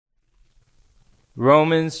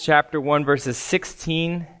Romans chapter 1, verses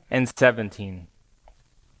 16 and 17.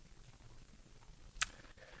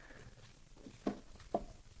 It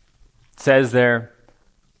says there,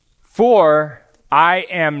 "For I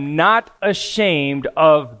am not ashamed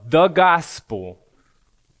of the gospel,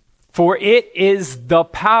 for it is the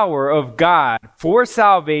power of God for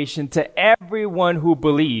salvation to everyone who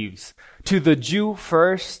believes, to the Jew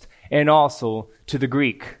first and also to the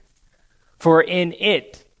Greek. For in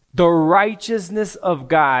it the righteousness of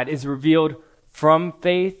God is revealed from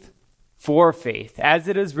faith for faith. As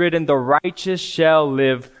it is written, the righteous shall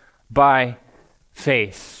live by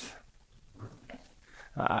faith."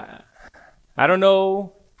 I don't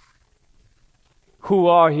know who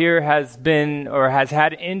all here has been or has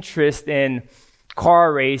had interest in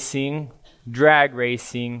car racing, drag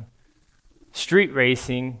racing, street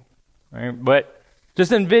racing, right? But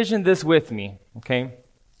just envision this with me, okay?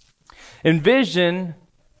 Envision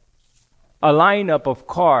a lineup of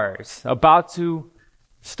cars about to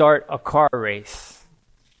start a car race,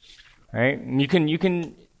 right? And you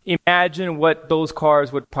can imagine what those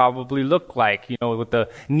cars would probably look like, with the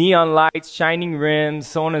neon lights, shining rims,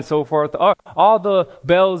 so on and so forth, all the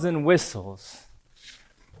bells and whistles.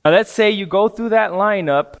 Now, let's say you go through that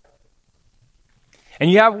lineup and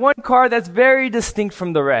you have one car that's very distinct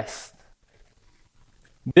from the rest.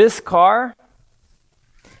 This car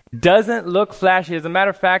doesn't look flashy. As a matter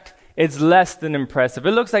of fact, it's less than impressive.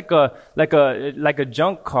 It looks like a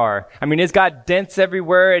junk car. I mean, it's got dents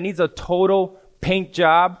everywhere. It needs a total paint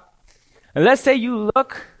job. And let's say you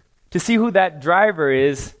look to see who that driver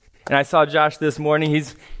is. And I saw Josh this morning.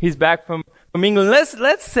 He's back from England.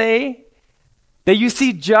 Let's say that you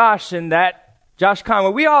see Josh and that Josh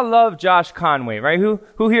Conway. We all love Josh Conway, right?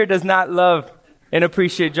 Who here does not love and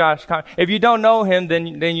appreciate Josh Conway? If you don't know him, then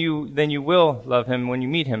you will love him when you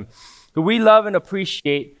meet him. But we love and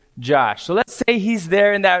appreciate Josh. So let's say he's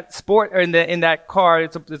there in that sport or in that car.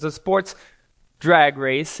 It's a sports drag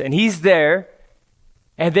race, and he's there.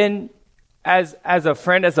 And then, as a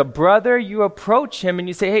friend, as a brother, you approach him and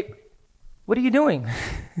you say, "Hey, what are you doing?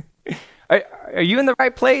 Are you in the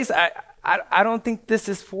right place? I don't think this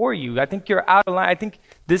is for you. I think you're out of line. I think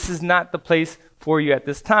this is not the place for you at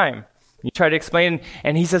this time." You try to explain,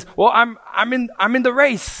 and he says, "Well, I'm in the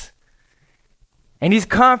race." And he's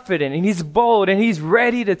confident, and he's bold, and he's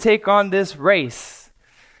ready to take on this race.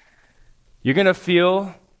 You're going to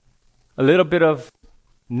feel a little bit of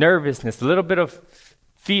nervousness, a little bit of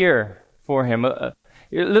fear for him, a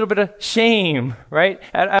little bit of shame, right?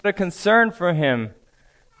 Out of concern for him,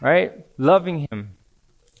 right? Loving him.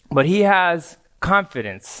 But he has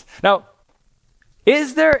confidence. Now,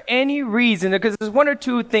 is there any reason, because there's one or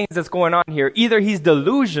two things that's going on here. Either he's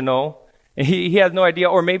delusional, and he has no idea,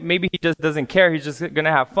 or maybe he just doesn't care, he's just going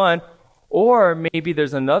to have fun, or maybe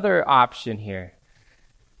there's another option here.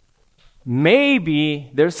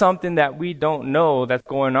 Maybe there's something that we don't know that's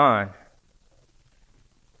going on.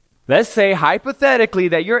 Let's say, hypothetically,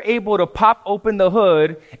 that you're able to pop open the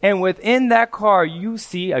hood, and within that car, you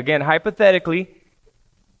see, again, hypothetically,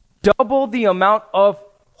 double the amount of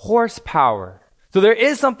horsepower. So there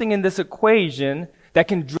is something in this equation that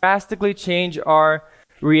can drastically change our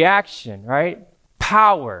reaction, right?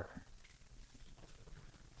 Power.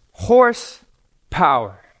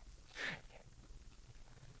 Horsepower.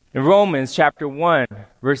 In Romans chapter 1,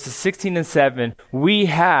 verses 16 and 7, we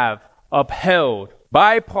have upheld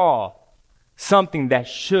by Paul something that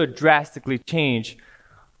should drastically change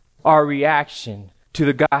our reaction to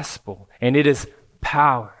the gospel, and it is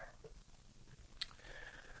power.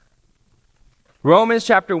 Romans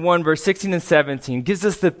chapter 1, verse 16 and 17 gives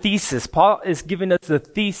us the thesis. Paul is giving us the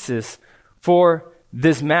thesis for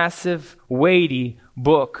this massive, weighty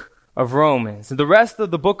book of Romans. And the rest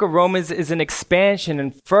of the book of Romans is an expansion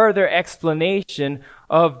and further explanation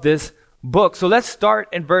of this book. So let's start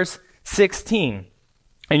in verse 16.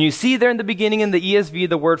 And you see there in the beginning in the ESV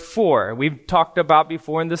the word for. We've talked about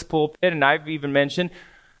before in this pulpit, and I've even mentioned,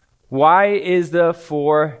 why is the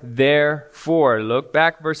for there for? Look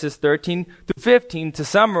back verses 13 to 15. To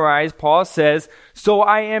summarize, Paul says, "So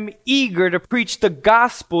I am eager to preach the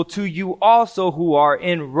gospel to you also who are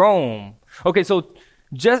in Rome." Okay, so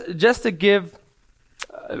just to give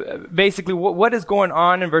basically what is going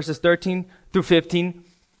on in verses 13 through 15.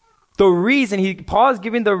 The reason, Paul is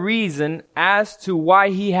giving the reason as to why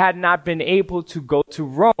he had not been able to go to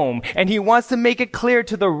Rome. And he wants to make it clear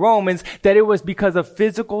to the Romans that it was because of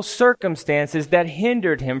physical circumstances that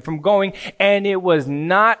hindered him from going. And it was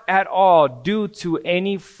not at all due to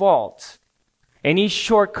any fault, any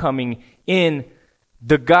shortcoming in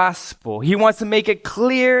the gospel. He wants to make it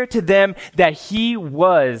clear to them that he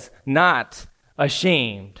was not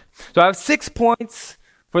ashamed. So I have 6 points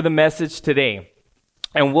for the message today,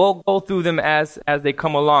 and we'll go through them as they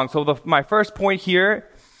come along. So my first point here,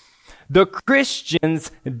 the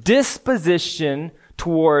Christian's disposition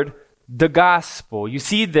toward the gospel. You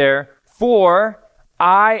see there, for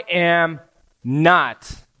I am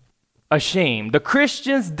not ashamed. The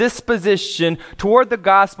Christian's disposition toward the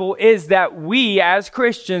gospel is that we as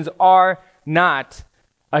Christians are not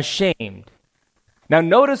ashamed. Now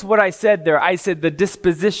notice what I said there. I said the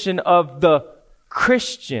disposition of the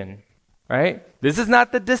Christian, right? This is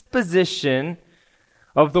not the disposition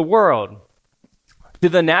of the world. To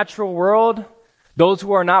the natural world, those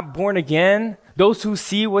who are not born again, those who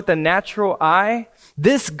see with the natural eye,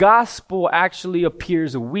 this gospel actually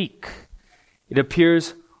appears weak. It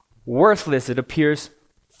appears worthless. It appears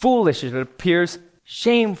foolish. It appears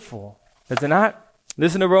shameful. Does it not?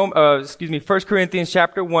 Listen to 1 Corinthians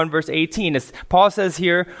chapter 1, verse 18. Paul says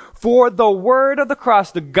here, for the word of the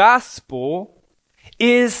cross, the gospel,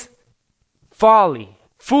 is folly,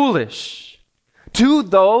 foolish, to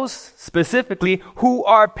those specifically who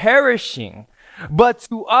are perishing. But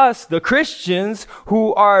to us, the Christians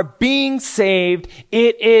who are being saved,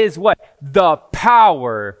 it is what? The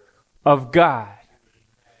power of God.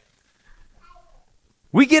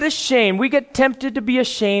 We get ashamed. We get tempted to be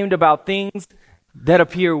ashamed about things that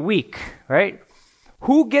appear weak, right?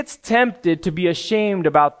 Who gets tempted to be ashamed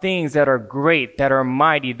about things that are great, that are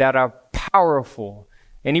mighty, that are powerful?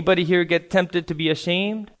 Anybody here get tempted to be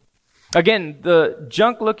ashamed? Again, the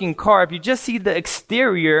junk-looking car, if you just see the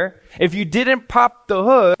exterior, if you didn't pop the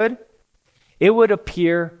hood, it would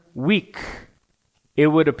appear weak. It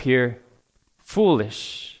would appear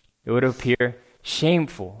foolish. It would appear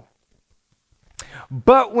shameful.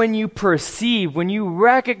 But when you perceive, when you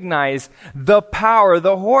recognize the power,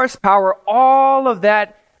 the horsepower, all of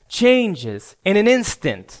that changes in an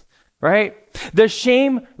instant, right? The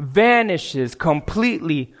shame vanishes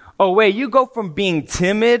completely away. You go from being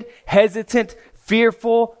timid, hesitant,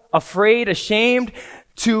 fearful, afraid, ashamed,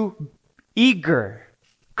 to eager,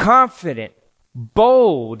 confident,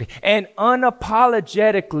 bold, and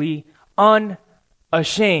unapologetically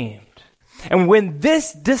unashamed. And when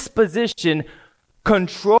this disposition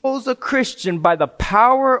controls a Christian by the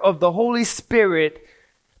power of the Holy Spirit,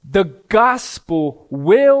 the gospel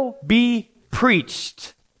will be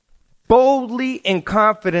preached boldly and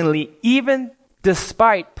confidently, even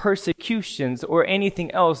despite persecutions or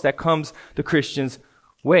anything else that comes the Christian's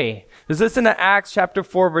way. Let's listen to Acts chapter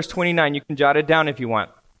 4, verse 29. You can jot it down if you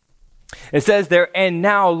want. It says there, and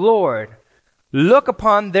now, Lord, look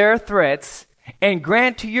upon their threats and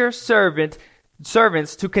grant to your servants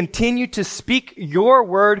to continue to speak your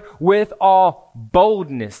word with all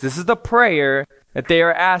boldness. This is the prayer that they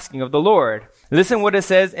are asking of the Lord. Listen what it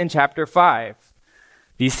says in chapter 5.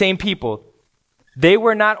 These same people, they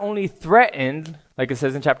were not only threatened, like it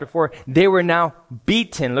says in chapter 4, they were now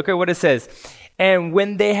beaten. Look at what it says. And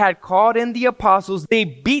when they had called in the apostles, they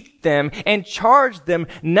beat them and charged them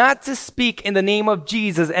not to speak in the name of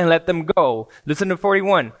Jesus and let them go. Listen to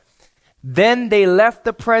 41. Then they left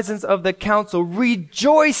the presence of the council,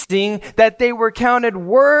 rejoicing that they were counted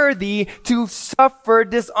worthy to suffer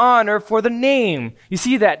dishonor for the name. You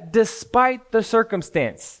see that? Despite the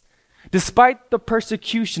circumstance, despite the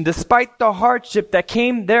persecution, despite the hardship that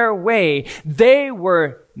came their way, they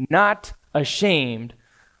were not ashamed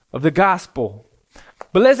of the gospel.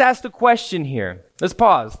 But let's ask the question here. Let's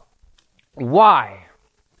pause. Why?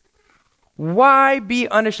 Why be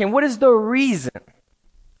unashamed? What is the reason?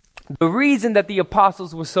 The reason that the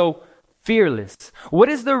apostles were so fearless. What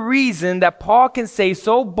is the reason that Paul can say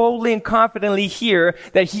so boldly and confidently here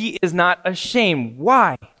that he is not ashamed?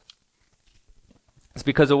 Why? It's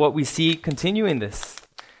because of what we see continuing this.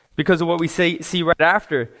 Because of what we see right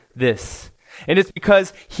after this. And it's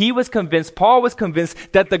because Paul was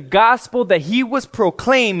convinced that the gospel that he was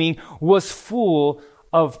proclaiming was full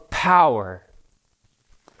of power.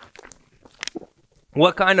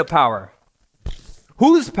 What kind of power?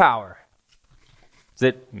 Whose power? Is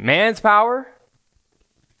it man's power?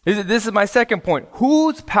 This is my second point.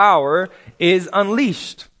 Whose power is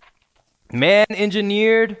unleashed?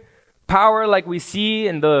 Man-engineered power like we see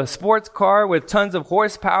in the sports car with tons of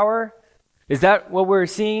horsepower? Is that what we're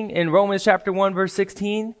seeing in Romans chapter 1, verse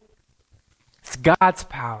 16? It's God's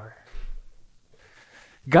power.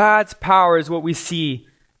 God's power is what we see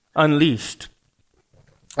unleashed.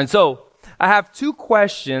 And so, I have two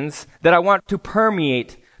questions that I want to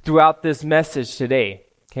permeate throughout this message today,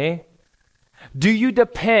 okay? Do you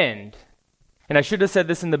depend, and I should have said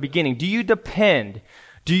this in the beginning, do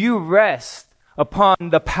you rest upon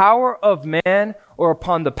the power of man or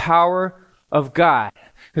upon the power of God?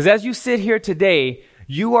 Because as you sit here today,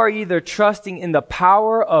 you are either trusting in the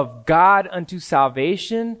power of God unto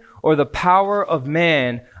salvation or the power of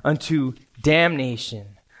man unto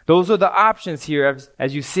damnation. Those are the options here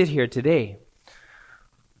as you sit here today.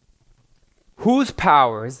 Whose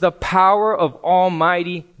power is the power of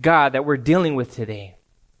Almighty God that we're dealing with today?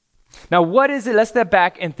 Now, what is it? Let's step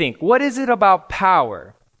back and think. What is it about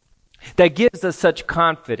power that gives us such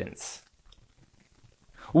confidence?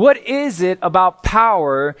 What is it about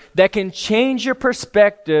power that can change your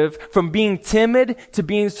perspective from being timid to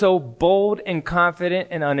being so bold and confident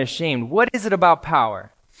and unashamed? What is it about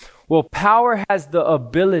power? Well, power has the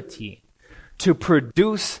ability to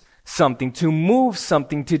produce something, to move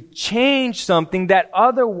something, to change something that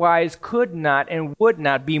otherwise could not and would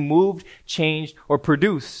not be moved, changed, or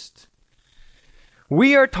produced.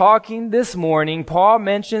 We are talking this morning, Paul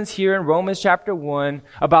mentions here in Romans chapter 1,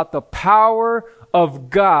 about the power of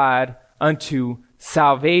God unto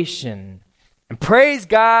salvation. And praise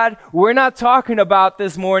God, we're not talking about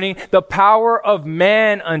this morning the power of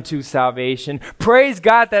man unto salvation. Praise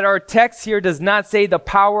God that our text here does not say the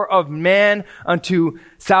power of man unto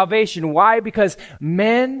salvation. Why? Because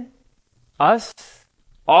men, us,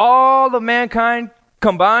 all of mankind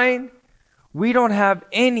combined, we don't have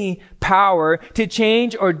any power to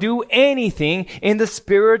change or do anything in the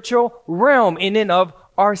spiritual realm in and of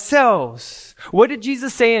ourselves. What did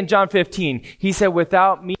Jesus say in John 15? He said,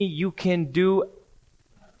 without me, you can do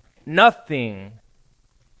nothing.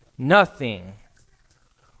 Nothing.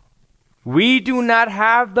 We do not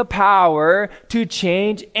have the power to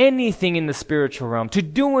change anything in the spiritual realm, to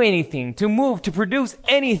do anything, to move, to produce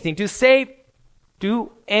anything, to save,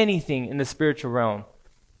 do anything in the spiritual realm.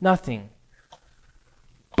 Nothing.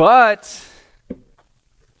 But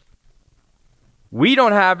we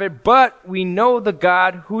don't have it, but we know the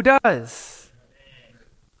God who does.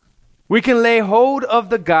 We can lay hold of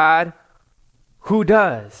the God who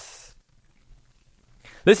does.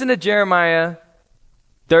 Listen to Jeremiah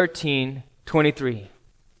 13:23.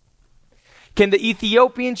 Can the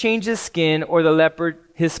Ethiopian change his skin or the leopard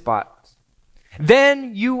his spots?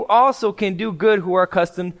 Then you also can do good who are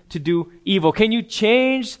accustomed to do evil. Can you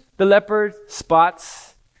change the leopard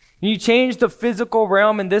spots? Can you change the physical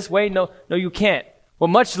realm in this way? No, you can't. Well,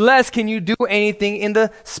 much less can you do anything in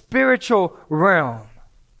the spiritual realm.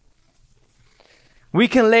 We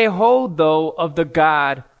can lay hold, though, of the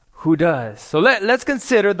God who does. So let's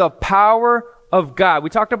consider the power of God.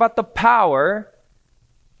 We talked about the power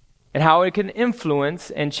and how it can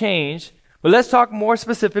influence and change. But let's talk more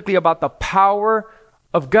specifically about the power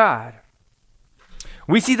of God.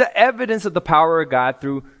 We see the evidence of the power of God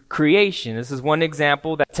through creation. This is one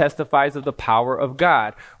example that testifies of the power of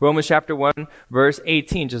God. Romans chapter 1, verse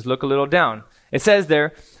 18. Just look a little down. It says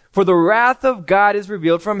there, for the wrath of God is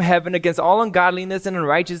revealed from heaven against all ungodliness and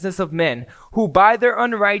unrighteousness of men, who by their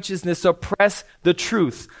unrighteousness suppress the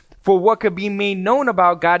truth. For what could be made known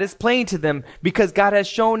about God is plain to them, because God has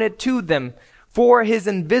shown it to them. For his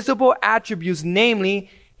invisible attributes, namely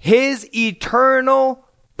his eternal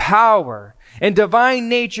power and divine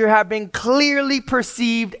nature, have been clearly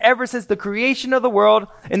perceived ever since the creation of the world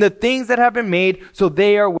and the things that have been made, so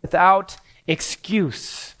they are without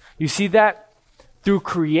excuse. You see that? Through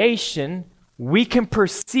creation, we can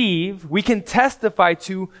perceive, we can testify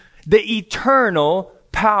to the eternal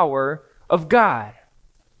power of God.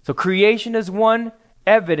 So creation is one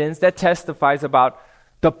evidence that testifies about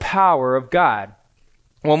the power of God.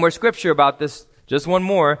 One more scripture about this, just one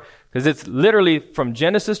more, because it's literally from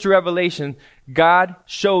Genesis to Revelation, God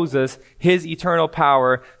shows us his eternal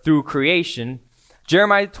power through creation.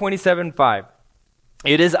 Jeremiah 27:5.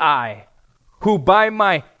 It is I who by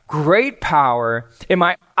my great power in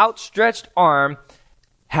my outstretched arm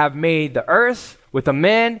have made the earth with the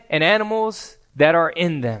men and animals that are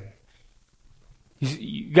in them.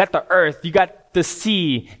 You got the earth, you got the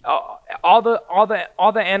sea, all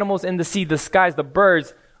the animals in the sea, the skies, the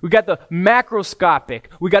birds. We got the macroscopic,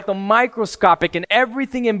 we got the microscopic, and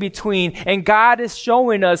everything in between. And God is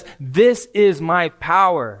showing us, this is my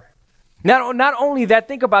power. Not only that,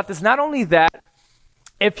 think about this, not only that,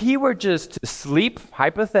 if he were just to sleep,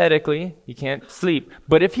 hypothetically, he can't sleep,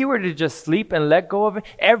 but if he were to just sleep and let go of it,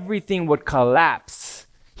 everything would collapse.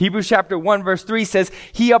 Hebrews chapter 1 verse 3 says,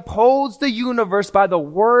 he upholds the universe by the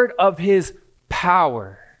word of his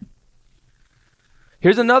power.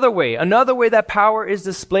 Here's another way that power is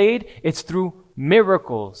displayed. It's through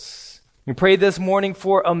miracles. We pray this morning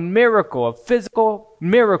for a miracle, a physical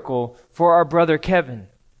miracle for our brother Kevin.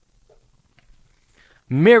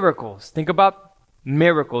 Miracles. Think about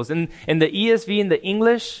miracles. In the ESV, in the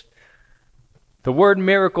English, the word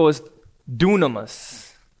miracle is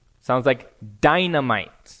dunamis. Sounds like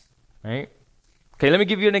dynamite, right? Okay, let me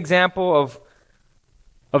give you an example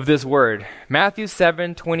of this word. Matthew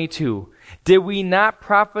 7:22. Did we not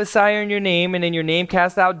prophesy in your name, and in your name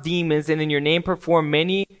cast out demons, and in your name perform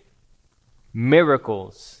many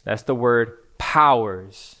miracles? That's the word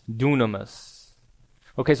powers, dunamis.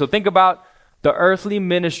 Okay, so think about the earthly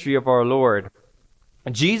ministry of our Lord.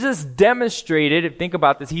 Jesus demonstrated, think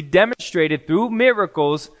about this, he demonstrated through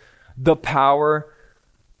miracles the power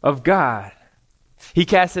of God. He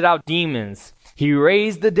casted out demons. He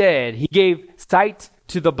raised the dead. He gave sight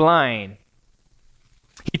to the blind.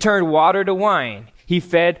 He turned water to wine. He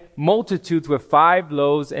fed multitudes with 5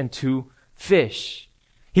 loaves and 2 fish.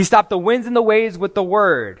 He stopped the winds and the waves with the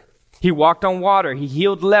word. He walked on water. He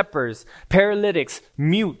healed lepers, paralytics,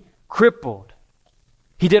 mute, crippled.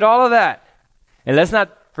 He did all of that. And let's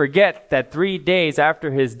not forget that 3 days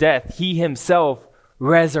after his death, he himself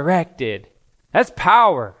resurrected. That's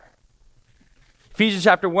power. Ephesians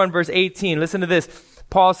chapter 1, verse 18. Listen to this.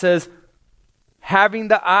 Paul says, having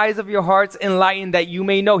the eyes of your hearts enlightened that you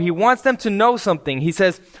may know. He wants them to know something. He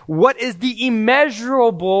says, what is the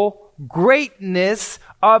immeasurable greatness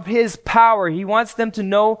of his power? He wants them to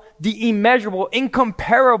know the immeasurable,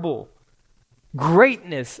 incomparable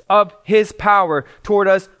greatness of his power toward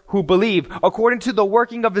us who believe, according to the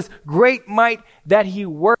working of his great might that he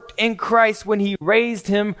worked in Christ when he raised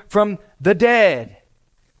him from the dead.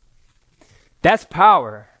 That's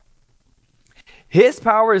power. His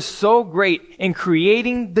power is so great in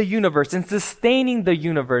creating the universe and sustaining the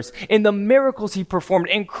universe, in the miracles he performed,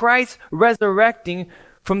 in Christ resurrecting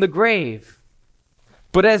from the grave.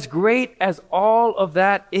 But as great as all of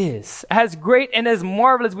that is, as great and as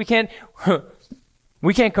marvelous, we can't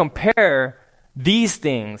compare these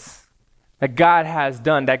things that God has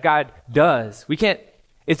done, that God does.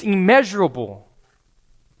 It's immeasurable.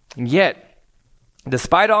 And yet,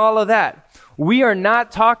 despite all of that, we are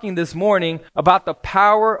not talking this morning about the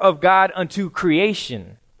power of God unto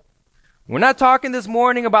creation. We're not talking this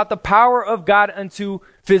morning about the power of God unto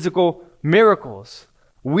physical miracles.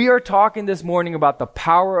 We are talking this morning about the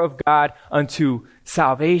power of God unto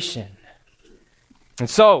salvation. And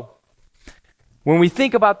so, when we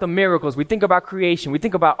think about the miracles, we think about creation, we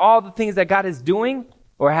think about all the things that God is doing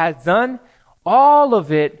or has done, all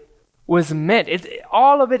of it was meant.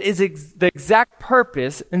 All of it is the exact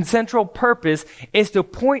purpose and central purpose is to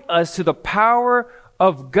point us to the power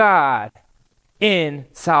of God in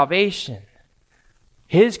salvation.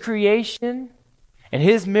 His creation and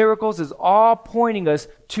his miracles is all pointing us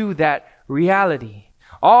to that reality.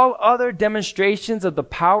 All other demonstrations of the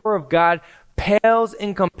power of God pales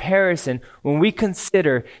in comparison when we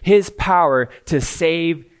consider his power to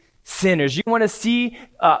save sinners. You want to see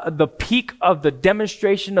the peak of the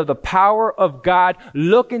demonstration of the power of God?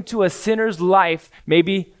 Look into a sinner's life.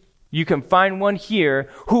 Maybe you can find one here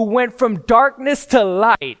who went from darkness to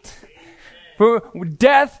light, from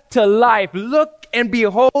death to life. Look and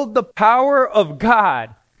behold the power of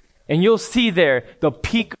God, and you'll see there the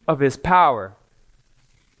peak of his power.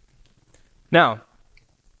 Now,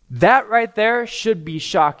 that right there should be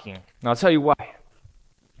shocking. And I'll tell you why.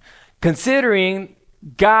 Considering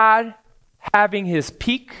God having his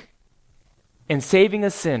peak and saving a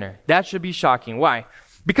sinner, that should be shocking. Why?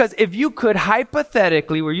 Because if you could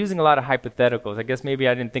hypothetically, we're using a lot of hypotheticals. I guess maybe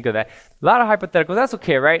I didn't think of that. A lot of hypotheticals. That's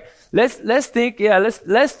okay, right? Let's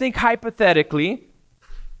think hypothetically.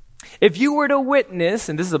 If you were to witness,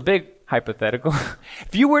 and this is a big hypothetical,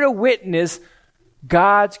 if you were to witness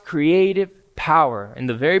God's creative power in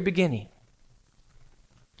the very beginning,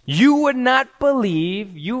 you would not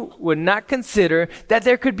believe, you would not consider that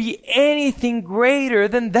there could be anything greater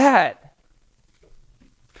than that.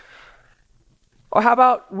 Or how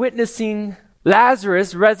about witnessing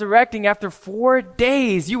Lazarus resurrecting after 4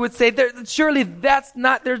 days? You would say, surely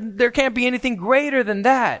there can't be anything greater than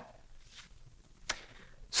that.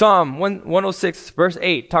 Psalm 106, verse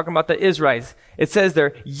 8, talking about the Israelites. It says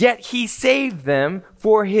there, yet he saved them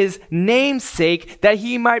for his name's sake, that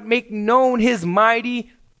he might make known his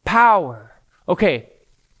mighty power. Okay,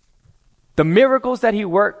 the miracles that he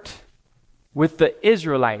worked with the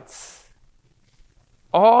Israelites,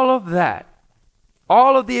 all of that,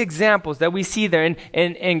 all of the examples that we see there,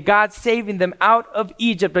 and God saving them out of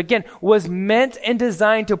Egypt, again, was meant and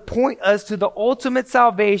designed to point us to the ultimate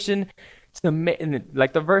salvation,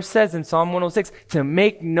 like the verse says in Psalm 106, to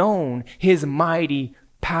make known his mighty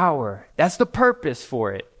power. That's the purpose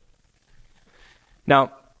for it.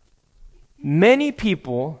 Now, many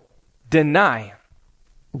people deny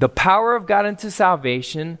the power of God unto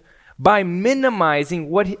salvation by minimizing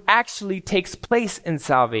what actually takes place in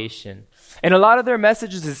salvation. And a lot of their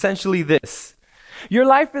message is essentially this: your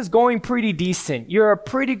life is going pretty decent. You're a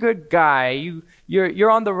pretty good guy.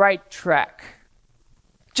 You're on the right track.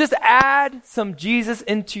 Just add some Jesus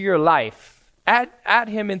into your life. Add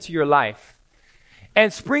him into your life.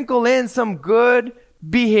 And sprinkle in some good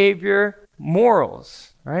behavior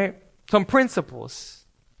morals, right? Some principles.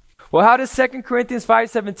 Well, how does 2 Corinthians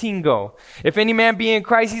 5:17 go? If any man be in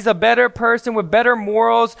Christ, he's a better person with better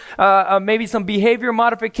morals, maybe some behavior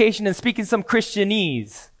modification and speaking some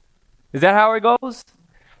Christianese. Is that how it goes?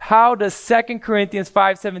 How does 2 Corinthians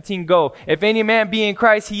 5:17 go? If any man be in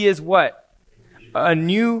Christ, he is what? A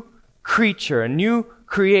new creature, a new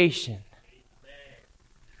creation.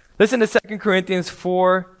 Listen to 2 Corinthians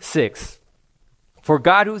 4:6. For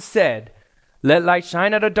God who said, let light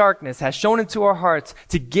shine out of darkness, has shone into our hearts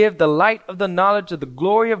to give the light of the knowledge of the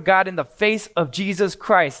glory of God in the face of Jesus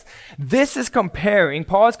Christ. This is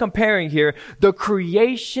Paul is comparing here the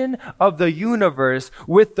creation of the universe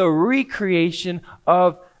with the recreation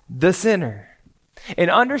of the sinner.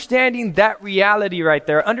 And understanding that reality right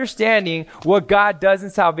there, understanding what God does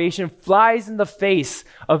in salvation flies in the face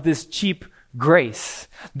of this cheap grace.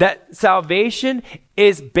 That salvation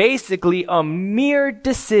is basically a mere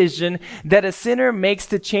decision that a sinner makes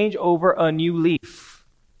to change over a new leaf,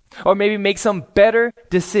 or maybe make some better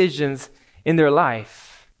decisions in their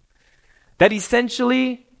life. That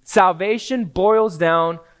essentially salvation boils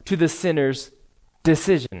down to the sinner's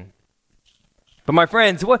decision. But my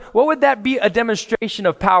friends, what would that be a demonstration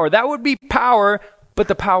of power? That would be power, but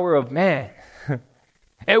the power of man,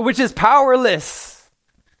 which is powerless.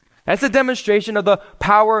 That's a demonstration of the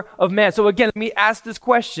power of man. So again, let me ask this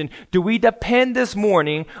question. Do we depend this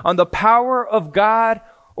morning on the power of God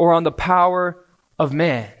or on the power of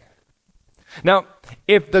man? Now,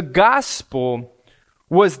 if the gospel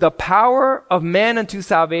was the power of man unto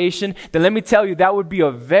salvation, then let me tell you, that would be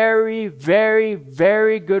a very, very,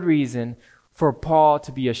 very good reason for Paul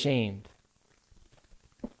to be ashamed.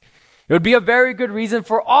 It would be a very good reason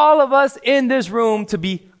for all of us in this room to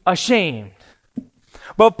be ashamed.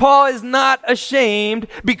 But Paul is not ashamed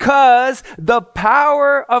because the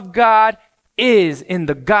power of God is in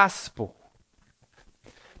the gospel.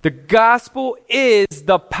 The gospel is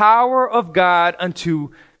the power of God unto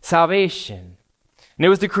salvation. And it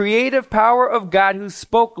was the creative power of God who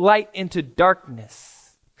spoke light into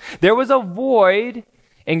darkness. There was a void,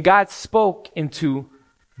 and God spoke into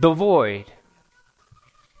the void.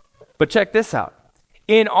 But check this out.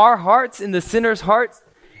 In our hearts, in the sinner's hearts,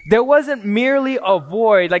 there wasn't merely a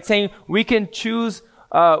void, like saying we can choose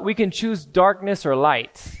darkness or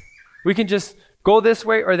light. We can just go this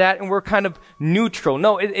way or that, and we're kind of neutral.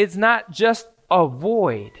 No, it's not just a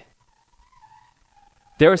void.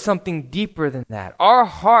 There was something deeper than that. Our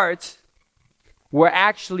hearts were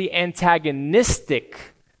actually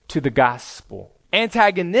antagonistic to the gospel.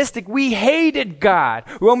 Antagonistic. We hated God.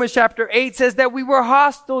 Romans chapter 8 says that we were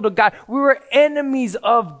hostile to God. We were enemies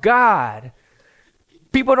of God.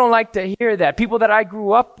 People don't like to hear that. People that I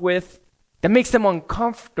grew up with, that makes them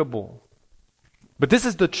uncomfortable. But this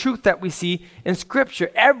is the truth that we see in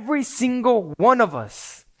Scripture. Every single one of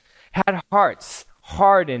us had hearts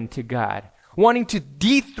hardened to God, wanting to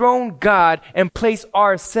dethrone God and place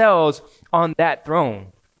ourselves on that throne.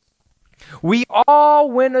 We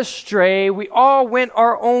all went astray. We all went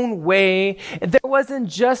our own way. And there wasn't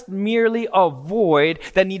just merely a void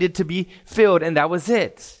that needed to be filled, and that was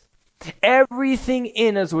it. Everything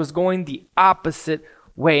in us was going the opposite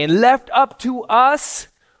way. And left up to us,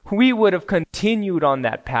 we would have continued on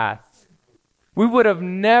that path. We would have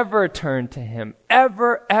never turned to him.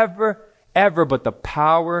 Ever, ever, ever. But the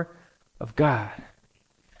power of God.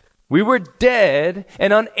 We were dead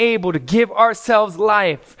and unable to give ourselves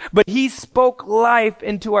life. But he spoke life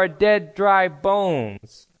into our dead, dry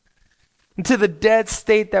bones. Into the dead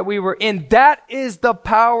state that we were in. That is the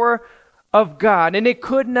power of God, and it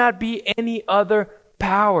could not be any other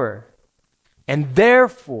power. And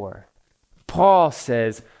therefore, Paul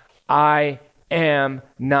says, I am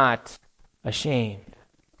not ashamed.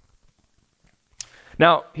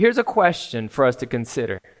 Now, here's a question for us to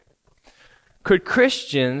consider. Could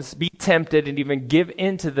Christians be tempted and even give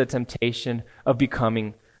in to the temptation of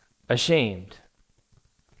becoming ashamed?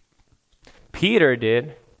 Peter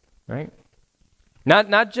did, right?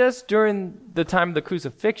 Not just during the time of the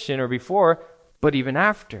crucifixion or before, but even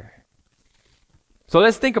after. So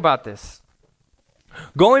let's think about this.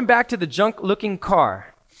 Going back to the junk-looking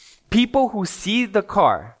car, people who see the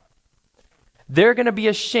car, they're going to be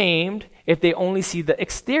ashamed if they only see the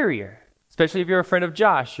exterior. Especially if you're a friend of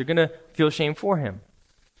Josh, you're going to feel shame for him.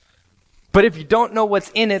 But if you don't know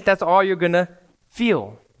what's in it, that's all you're going to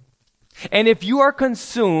feel. And if you are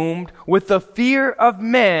consumed with the fear of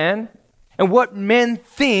man, and what men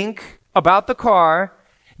think about the car,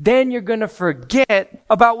 then you're going to forget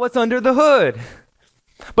about what's under the hood.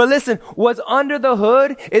 But listen, what's under the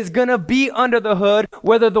hood is going to be under the hood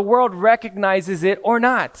whether the world recognizes it or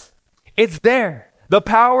not. It's there. The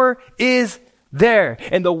power is there.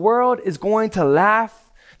 And the world is going to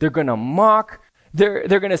laugh. They're going to mock. They're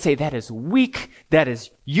going to say that is weak. That is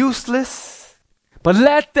useless. But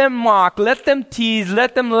let them mock. Let them tease.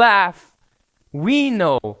 Let them laugh. We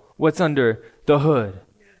know what's under the hood.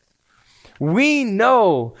 We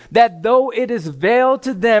know that though it is veiled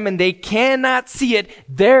to them and they cannot see it,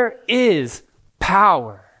 there is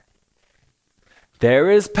power.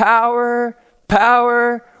 There is power,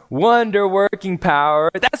 wonder-working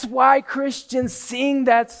power. That's why Christians sing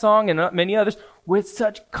that song and many others with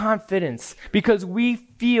such confidence, because we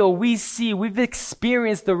feel, we see, we've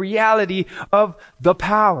experienced the reality of the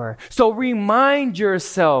power. So remind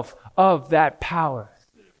yourself of that power.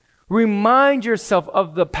 Remind yourself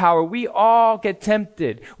of the power. We all get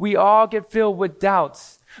tempted. We all get filled with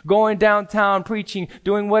doubts. Going downtown, preaching,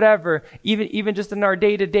 doing whatever, even just in our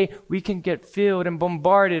day-to-day, we can get filled and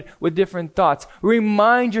bombarded with different thoughts.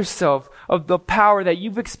 Remind yourself of the power that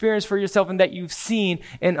you've experienced for yourself and that you've seen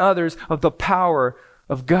in others, of the power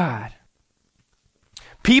of God.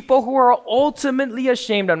 People who are ultimately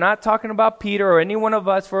ashamed, I'm not talking about Peter or any one of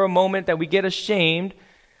us for a moment that we get ashamed.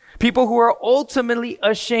 People who are ultimately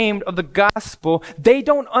ashamed of the gospel, they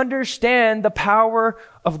don't understand the power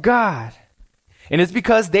of God. And it's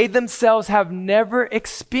because they themselves have never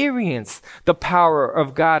experienced the power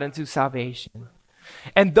of God unto salvation.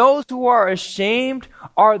 And those who are ashamed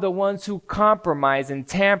are the ones who compromise and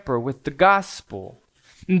tamper with the gospel.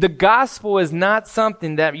 And the gospel is not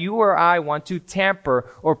something that you or I want to tamper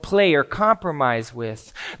or play or compromise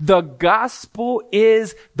with. The gospel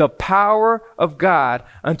is the power of God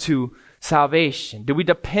unto salvation. Do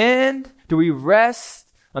we rest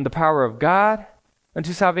on the power of God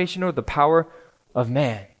unto salvation or the power of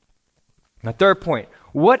man? My third point,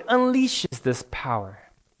 what unleashes this power?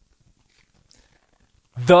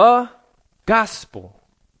 The gospel.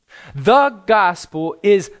 The gospel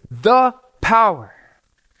is the power.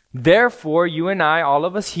 Therefore, you and I, all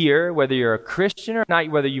of us here, whether you're a Christian or not,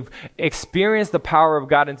 whether you've experienced the power of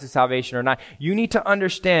God into salvation or not, you need to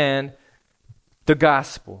understand the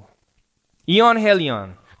gospel.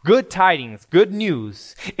 Evangelion, good tidings, good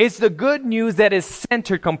news. It's the good news that is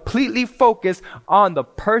centered, completely focused on the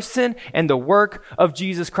person and the work of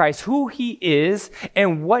Jesus Christ, who he is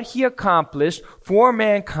and what he accomplished for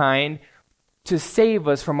mankind to save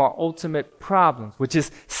us from our ultimate problems, which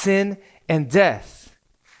is sin and death.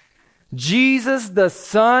 Jesus, the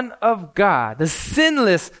Son of God, the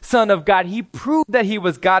sinless Son of God, he proved that he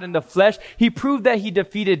was God in the flesh. He proved that he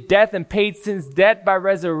defeated death and paid sin's debt by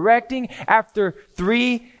resurrecting after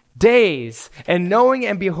 3 days. And knowing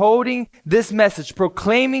and beholding this message,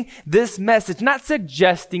 proclaiming this message, not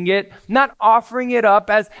suggesting it, not offering it up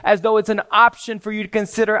as though it's an option for you to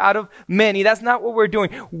consider out of many. That's not what we're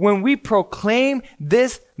doing. When we proclaim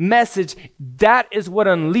this message, that is what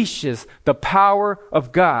unleashes the power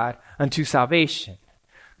of God unto salvation.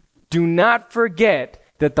 Do not forget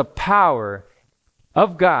that the power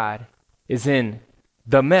of God is in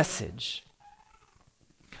the message.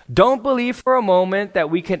 Don't believe for a moment that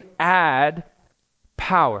we can add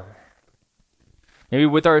power. Maybe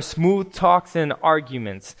with our smooth talks and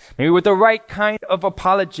arguments. Maybe with the right kind of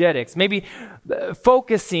apologetics. Maybe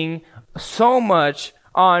focusing so much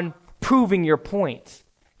on proving your point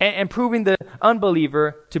and proving the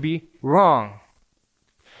unbeliever to be wrong.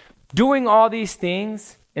 Doing all these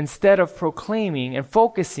things instead of proclaiming and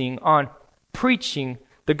focusing on preaching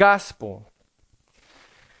the gospel.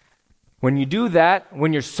 When you do that,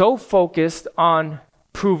 when you're so focused on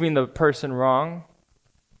proving the person wrong,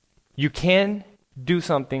 you can do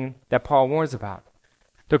something that Paul warns about.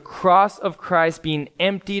 The cross of Christ being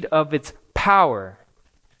emptied of its power.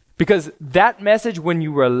 Because that message, when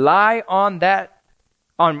you rely on that,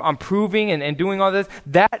 on proving and doing all this,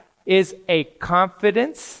 that is a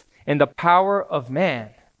confidence in the power of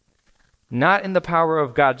man, not in the power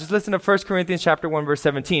of God. Just listen to 1 Corinthians chapter 1, verse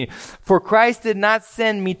 17. For Christ did not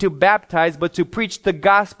send me to baptize, but to preach the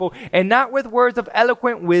gospel, and not with words of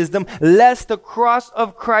eloquent wisdom, lest the cross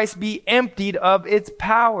of Christ be emptied of its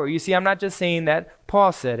power. You see, I'm not just saying that.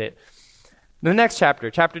 Paul said it. The next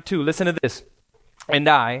chapter, chapter 2, listen to this. And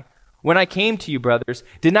I, when I came to you, brothers,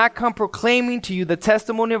 did not come proclaiming to you the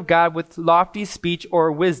testimony of God with lofty speech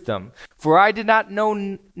or wisdom. For I did not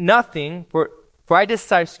know nothing, for I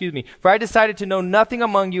decided to know nothing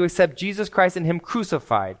among you except Jesus Christ and him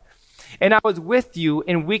crucified. And I was with you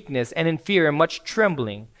in weakness and in fear and much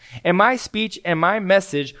trembling. And my speech and my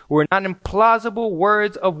message were not in plausible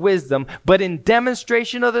words of wisdom, but in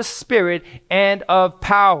demonstration of the Spirit and of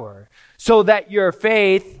power, so that your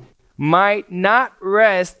faith might not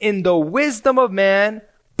rest in the wisdom of man,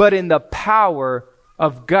 but in the power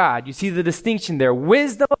of God. You see the distinction there.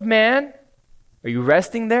 Wisdom of man. Are you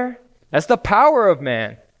resting there? That's the power of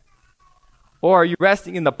man. Or are you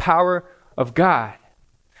resting in the power of God?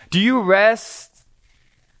 Do you rest?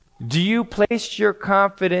 Do you place your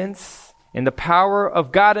confidence in the power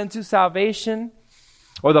of God unto salvation,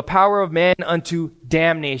 or the power of man unto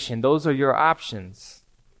damnation? Those are your options.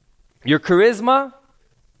 Your charisma,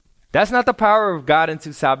 that's not the power of God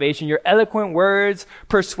unto salvation. Your eloquent words,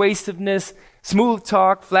 persuasiveness, smooth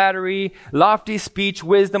talk, flattery, lofty speech,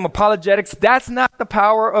 wisdom, apologetics, that's not the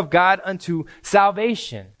power of God unto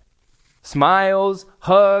salvation. Smiles,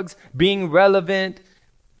 hugs, being relevant,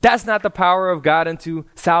 that's not the power of God unto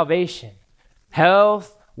salvation.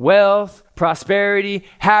 Health, wealth, prosperity,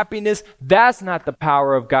 happiness, that's not the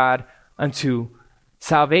power of God unto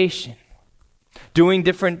salvation. Doing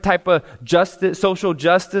different type of justice, social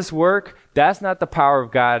justice work, that's not the power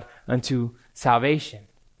of God unto salvation.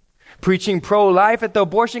 Preaching pro-life at the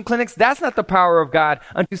abortion clinics, that's not the power of God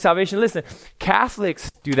unto salvation. Listen,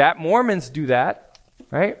 Catholics do that. Mormons do that,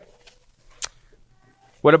 right?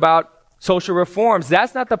 What about social reforms?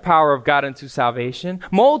 That's not the power of God unto salvation.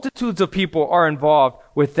 Multitudes of people are involved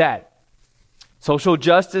with that. Social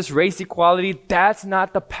justice, race equality, that's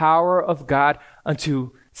not the power of God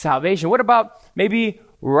unto salvation. What about maybe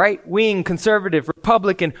right-wing, conservative,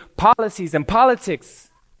 Republican policies and politics?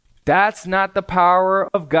 That's not the power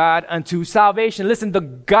of God unto salvation. Listen, the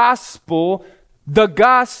gospel is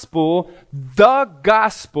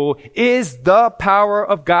the power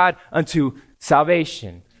of God unto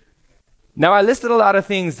salvation. Now, I listed a lot of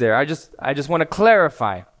things there. I just want to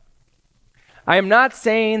clarify. I am not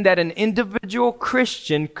saying that an individual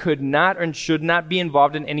Christian could not and should not be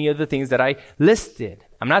involved in any of the things that I listed.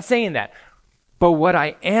 I'm not saying that. But what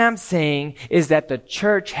I am saying is that the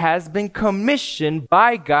church has been commissioned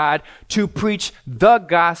by God to preach the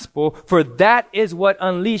gospel, for that is what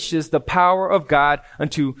unleashes the power of God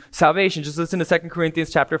unto salvation. Just listen to 2 Corinthians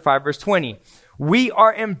chapter 5, verse 20. We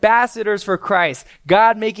are ambassadors for Christ,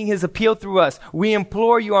 God making his appeal through us. We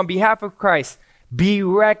implore you on behalf of Christ, be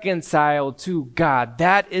reconciled to God.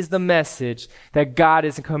 That is the message that God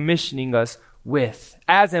is commissioning us with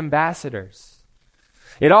as ambassadors.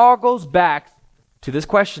 It all goes back to this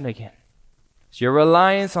question again. Is your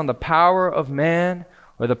reliance on the power of man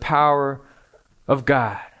or the power of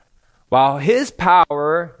God? While his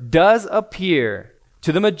power does appear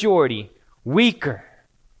to the majority weaker,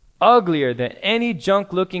 uglier than any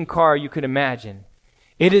junk-looking car you could imagine,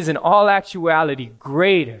 it is in all actuality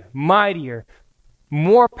greater, mightier,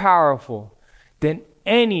 more powerful than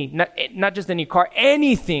any, not just any car,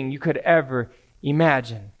 anything you could ever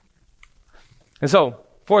imagine. And so,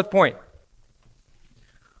 fourth point.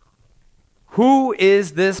 Who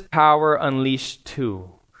is this power unleashed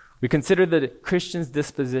to? We consider the Christian's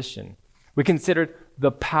disposition. We considered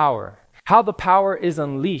the power, how the power is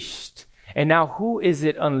unleashed. And now who is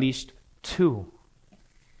it unleashed to?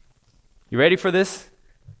 You ready for this?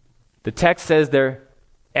 The text says they're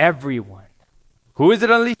everyone. Who is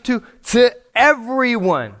it unleashed to? To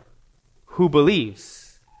everyone who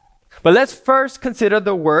believes. But let's first consider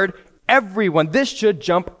the word everyone. This should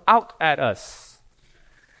jump out at us.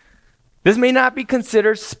 This may not be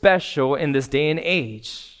considered special in this day and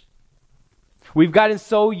age. We've gotten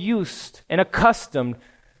so used and accustomed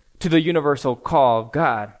to the universal call of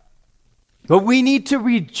God. But we need to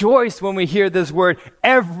rejoice when we hear this word,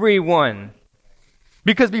 everyone.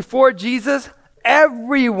 Because before Jesus,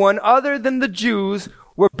 everyone other than the Jews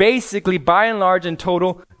were basically, by and large, in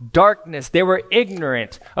total darkness. They were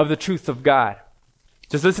ignorant of the truth of God.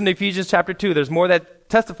 Just listen to Ephesians chapter 2. There's more that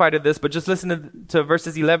testify to this, but just listen to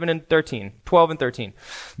verses 12 and 13.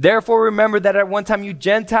 Therefore, remember that at one time you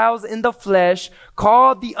Gentiles in the flesh,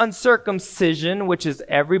 called the uncircumcision, which is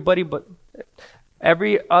everybody but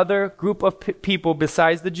every other group of people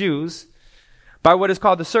besides the Jews, by what is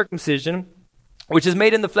called the circumcision, which is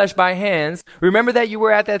made in the flesh by hands. Remember that you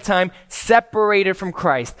were at that time separated from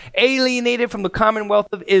Christ, alienated from the commonwealth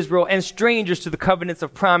of Israel, and strangers to the covenants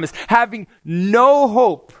of promise, having no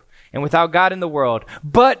hope and without God in the world.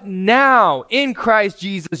 But now, in Christ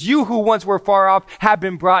Jesus, you who once were far off have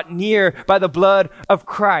been brought near by the blood of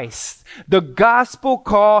Christ. The gospel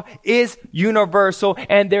call is universal,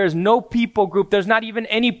 and there is no people group, there's not even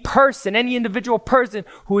any person, any individual person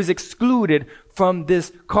who is excluded from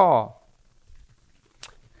this call.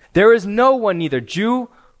 There is no one, neither Jew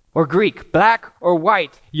or Greek, black or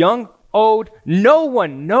white, young, old, no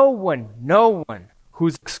one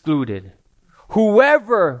who's excluded.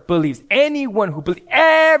 Whoever believes, anyone who believes,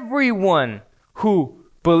 everyone who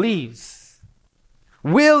believes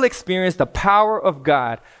will experience the power of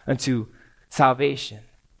God unto salvation.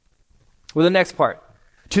 Well, the next part,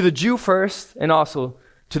 to the Jew first and also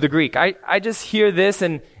to the Greek. I just hear this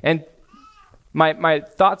and my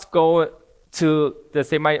thoughts go to, let's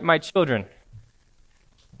say, my children.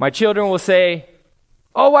 My children will say,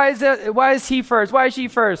 oh, why is he first? Why is she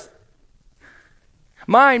first?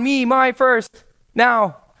 Mine first.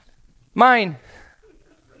 Now, mine.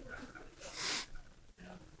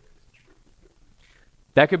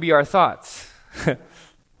 That could be our thoughts.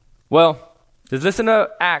 Well, just listen to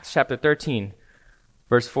Acts chapter 13,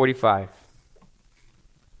 verse 45.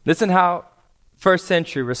 Listen how first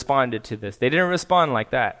century responded to this. They didn't respond like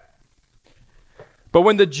that. But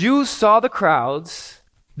when the Jews saw the crowds,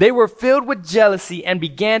 they were filled with jealousy and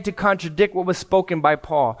began to contradict what was spoken by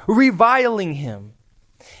Paul, reviling him.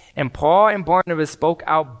 And Paul and Barnabas spoke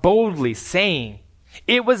out boldly, saying,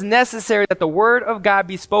 it was necessary that the word of God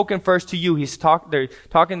be spoken first to you. They're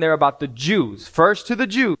talking there about the Jews, first to the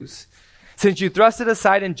Jews. Since you thrust it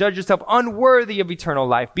aside and judge yourself unworthy of eternal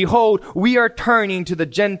life, behold, we are turning to the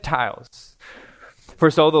Gentiles. For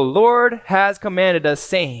so the Lord has commanded us,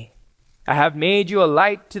 saying, I have made you a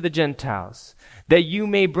light to the Gentiles, that you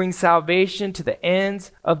may bring salvation to the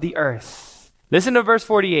ends of the earth. Listen to verse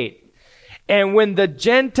 48. And when the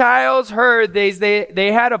Gentiles heard this,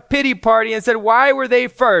 they had a pity party and said, why were they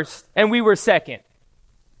first and we were second?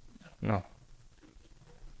 No.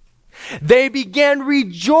 They began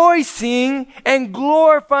rejoicing and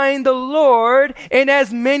glorifying the Lord, and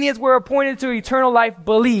as many as were appointed to eternal life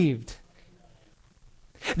believed.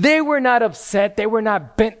 They were not upset. They were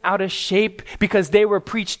not bent out of shape because they were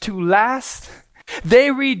preached to last.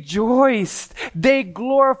 They rejoiced. They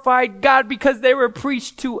glorified God because they were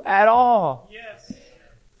preached to at all. Yes.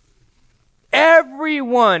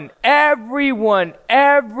 Everyone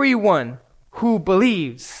who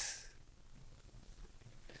believes.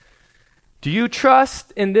 Do you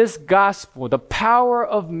trust in this gospel, the power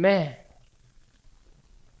of man,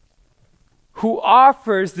 who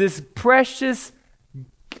offers this precious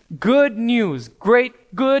good news,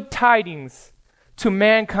 great good tidings to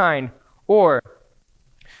mankind, or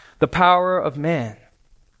the power of man?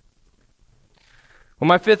 Well,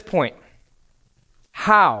 my fifth point,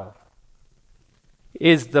 how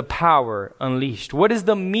is the power unleashed? What is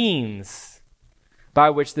the means by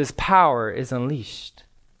which this power is unleashed?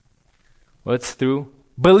 Well, it's through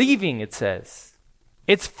believing, it says.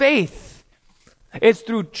 It's faith. It's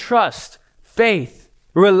through trust, faith,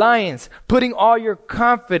 reliance, putting all your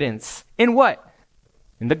confidence in what?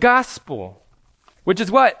 In the gospel. Which is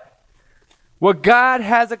what? What God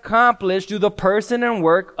has accomplished through the person and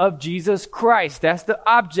work of Jesus Christ. That's the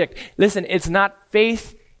object. Listen, it's not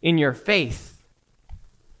faith in your faith.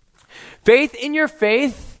 Faith in your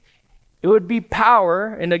faith, it would be power,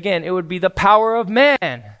 and again, it would be the power of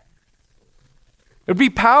man. It would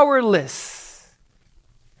be powerless.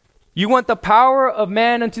 You want the power of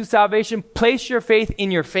man unto salvation? Place your faith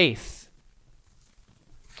in your faith.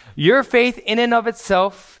 Your faith in and of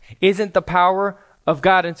itself isn't the power of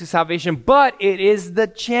God unto salvation, but it is the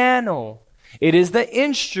channel. It is the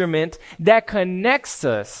instrument that connects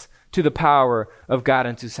us to the power of God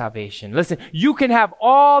unto salvation. Listen, you can have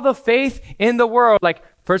all the faith in the world, like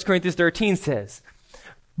 1 Corinthians 13 says.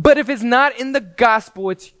 But if it's not in the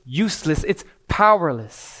gospel, it's useless. It's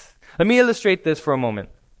powerless. Let me illustrate this for a moment.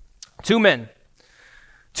 Two men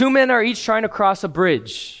are each trying to cross a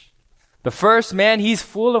bridge. The first man, he's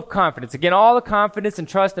full of confidence. Again, all the confidence and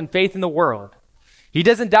trust and faith in the world. He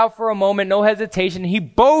doesn't doubt for a moment, no hesitation. He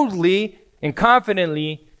boldly and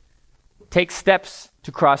confidently takes steps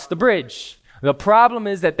to cross the bridge. The problem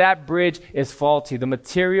is that bridge is faulty. The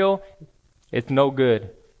material, it's no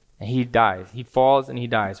good. And he dies. He falls and he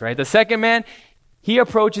dies, right? The second man, he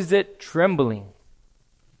approaches it trembling.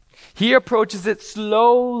 He approaches it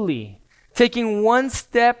slowly, taking one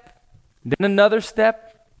step, then another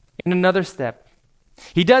step, and another step.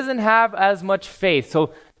 He doesn't have as much faith.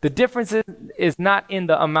 So the difference is not in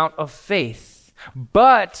the amount of faith,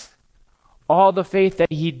 but all the faith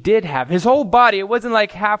that he did have. His whole body, it wasn't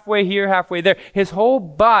like halfway here, halfway there. His whole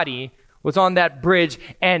body was on that bridge,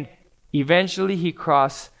 and eventually he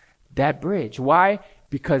crossed that bridge. Why?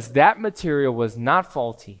 Because that material was not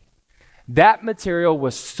faulty. That material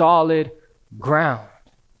was solid ground.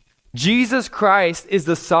 Jesus Christ is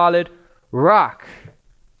the solid rock.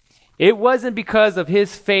 It wasn't because of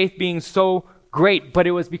his faith being so great, but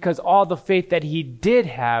it was because all the faith that he did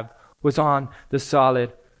have was on the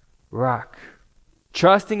solid rock.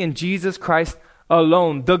 Trusting in Jesus Christ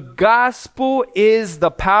alone. The gospel is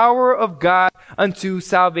the power of God unto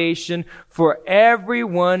salvation for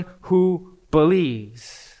everyone who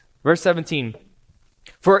believes. Verse 17.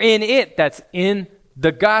 For in it, that's in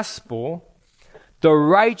the gospel, the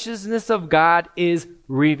righteousness of God is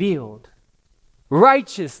revealed.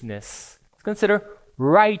 Righteousness. Let's consider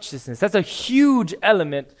righteousness. That's a huge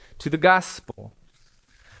element to the gospel.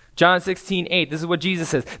 John 16:8. This is what Jesus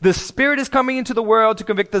says. The Spirit is coming into the world to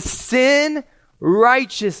convict the sin,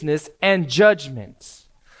 righteousness, and judgment.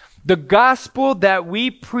 The gospel that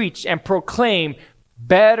we preach and proclaim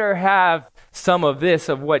better have some of this,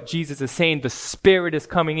 of what Jesus is saying. The Spirit is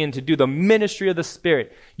coming in to do the ministry of the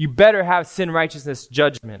Spirit. You better have sin, righteousness,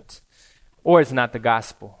 judgment, or it's not the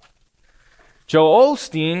gospel. Joel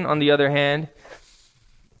Osteen, on the other hand,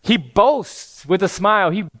 he boasts with a smile.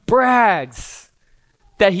 He brags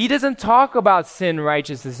that he doesn't talk about sin,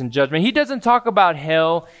 righteousness, and judgment. He doesn't talk about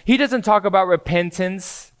hell. He doesn't talk about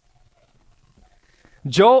repentance.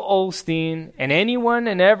 Joel Osteen and anyone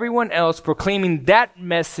and everyone else proclaiming that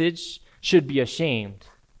message should be ashamed.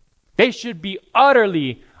 They should be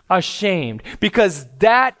utterly ashamed, because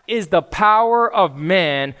that is the power of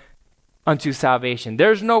man unto salvation.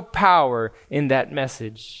 There's no power in that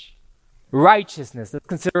message. Righteousness. Let's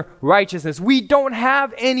consider righteousness. We don't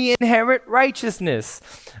have any inherent righteousness.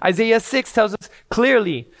 Isaiah 6 tells us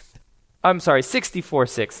clearly,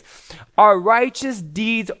 64:6. Our righteous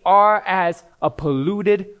deeds are as a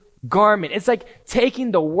polluted garment. It's like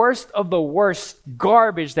taking the worst of the worst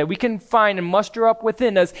garbage that we can find and muster up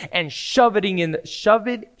within us and shoving it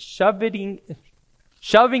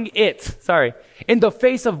in the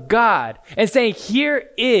face of God and saying, here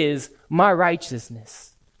is my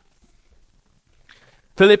righteousness.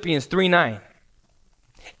 Philippians 3:9.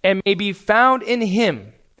 And may be found in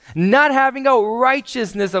him, not having a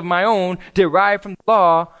righteousness of my own derived from the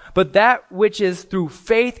law, but that which is through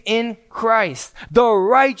faith in Christ, the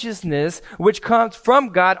righteousness which comes from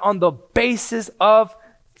God on the basis of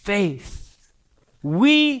faith.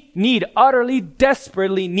 We utterly,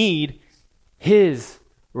 desperately need his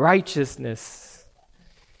righteousness.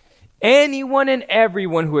 Anyone and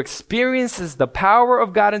everyone who experiences the power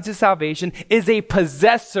of God unto salvation is a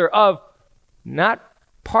possessor of not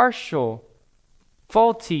partial,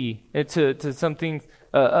 faulty to something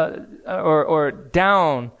or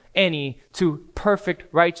down any to perfect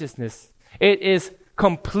righteousness. It is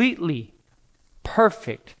completely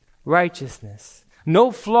perfect righteousness. No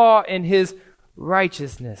flaw in his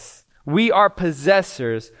righteousness. We are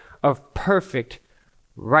possessors of perfect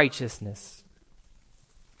righteousness.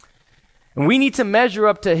 And we need to measure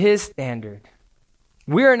up to his standard.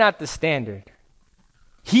 We are not the standard.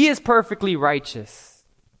 He is perfectly righteous.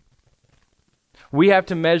 We have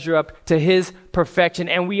to measure up to his perfection,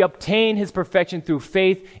 and we obtain his perfection through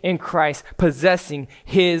faith in Christ, possessing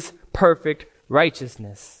his perfect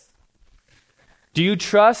righteousness. Do you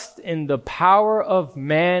trust in the power of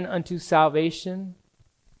man unto salvation?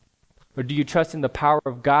 Or do you trust in the power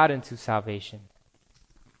of God unto salvation?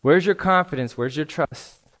 Where's your confidence? Where's your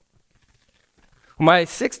trust? My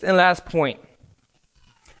sixth and last point.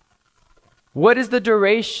 What is the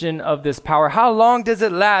duration of this power? How long does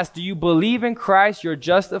it last? Do you believe in Christ? You're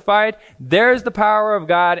justified. There's the power of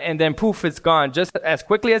God, and then poof, it's gone. Just as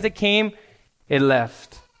quickly as it came, it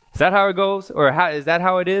left. Is that how it goes? Or is that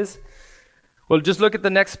how it is? Well, just look at the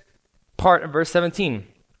next part of verse 17.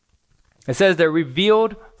 It says they're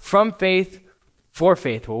revealed from faith for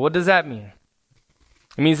faith. Well, what does that mean?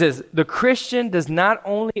 It means this: the Christian does not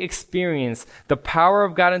only experience the power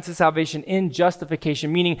of God unto salvation in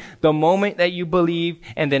justification, meaning the moment that you believe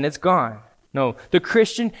and then it's gone. No, the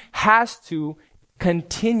Christian has to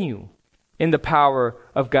continue in the power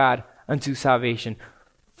of God unto salvation.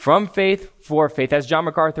 From faith for faith. As John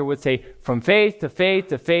MacArthur would say, from faith to faith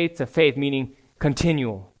to faith to faith, meaning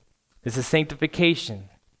continual. This is sanctification.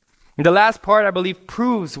 And the last part, I believe,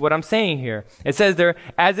 proves what I'm saying here. It says there,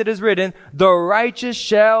 as it is written, the righteous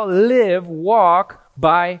shall walk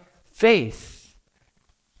by faith.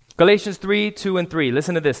 Galatians 3:2-3.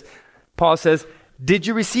 Listen to this. Paul says, did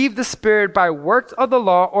you receive the Spirit by works of the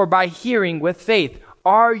law or by hearing with faith?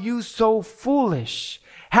 Are you so foolish?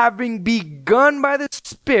 Having begun by the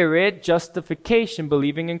Spirit, justification,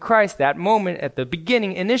 believing in Christ, that moment at the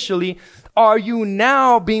beginning, initially, are you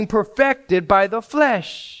now being perfected by the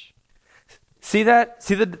flesh? See that?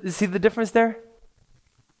 See the difference there?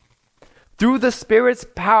 Through the Spirit's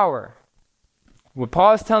power, what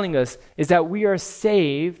Paul is telling us is that we are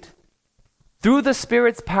saved through the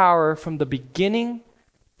Spirit's power from the beginning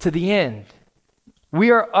to the end. We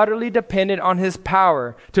are utterly dependent on his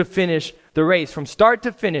power to finish the race, from start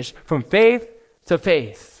to finish, from faith to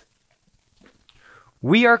faith.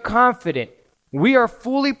 We are confident, we are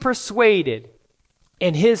fully persuaded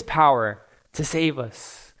in his power to save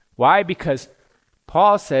us. Why? Because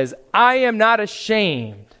Paul says, I am not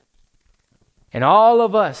ashamed. And all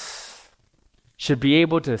of us should be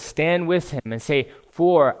able to stand with him and say,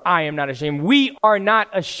 for I am not ashamed. We are not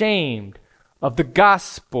ashamed of the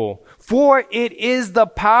gospel, for it is the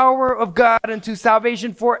power of God unto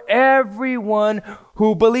salvation for everyone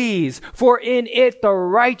who believes. For in it the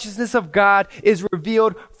righteousness of God is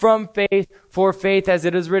revealed from faith for faith, as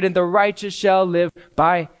it is written, the righteous shall live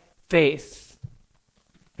by faith.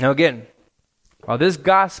 Now again, while this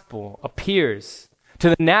gospel appears to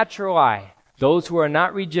the natural eye, those who are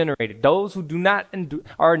not regenerated, those who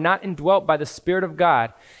are not indwelt by the Spirit of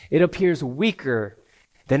God, it appears weaker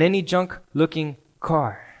than any junk-looking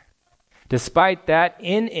car. Despite that,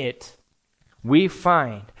 in it, we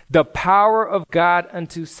find the power of God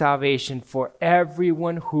unto salvation for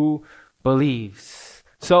everyone who believes.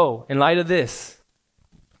 So, in light of this,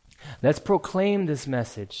 let's proclaim this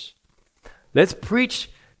message. Let's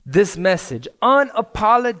preach this message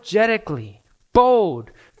unapologetically,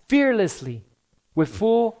 bold, fearlessly, with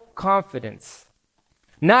full confidence,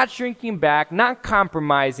 not shrinking back, not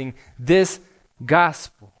compromising this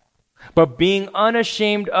gospel, but being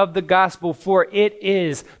unashamed of the gospel, for it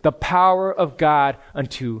is the power of God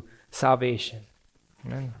unto salvation.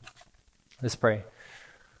 Amen. Let's pray.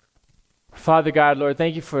 Father God, Lord,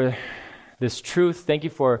 thank you for this truth. Thank you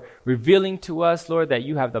for revealing to us, Lord, that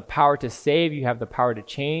you have the power to save, you have the power to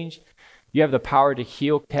change, you have the power to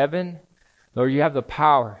heal Kevin. Lord, you have the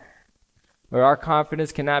power. Lord, our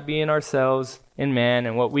confidence cannot be in ourselves, in man,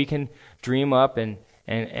 and what we can dream up and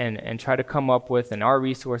try to come up with, and our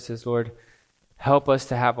resources, Lord. Help us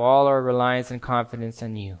to have all our reliance and confidence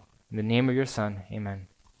in you. In the name of your Son, amen.